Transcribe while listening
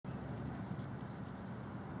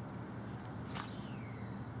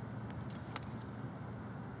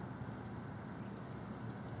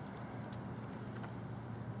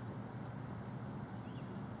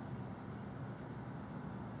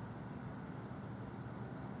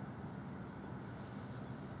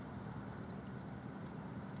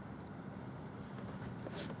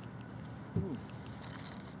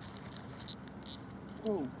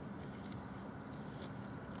Whoa.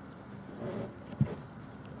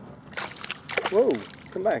 Whoa,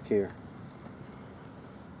 come back here.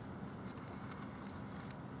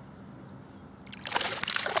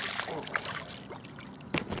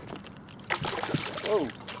 Whoa,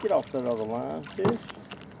 get off that other line, fish.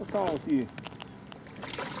 What's wrong with you?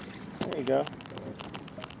 There you go.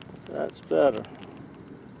 That's better.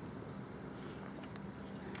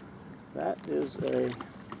 That is a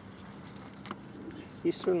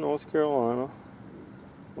Eastern North Carolina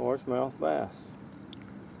largemouth bass.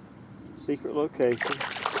 Secret location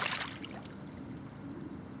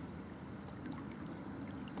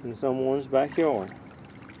in someone's backyard.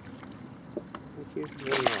 Thank you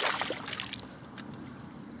very much.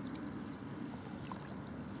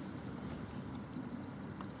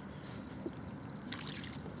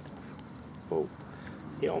 Oh,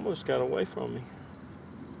 he almost got away from me.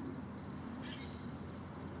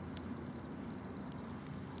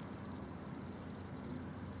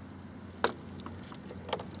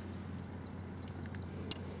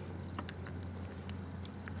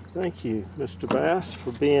 Thank you, Mr. Bass,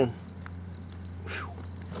 for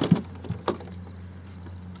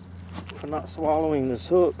not swallowing this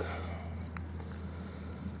hook,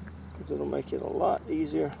 because it'll make it a lot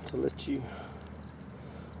easier to let you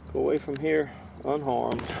go away from here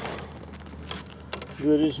unharmed.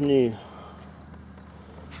 Good as new.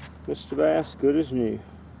 Mr. Bass, good as new.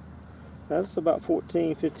 That's about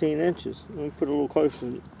 14, 15 inches. Let me put it a little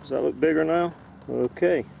closer. Does that look bigger now?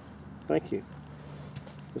 Okay, thank you.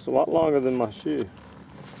 It's a lot longer than my shoe,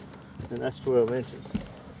 and that's 12 inches.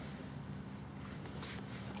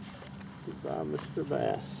 Goodbye, Mr.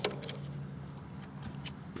 Bass.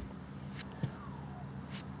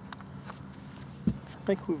 I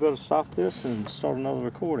think we better stop this and start another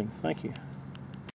recording. Thank you.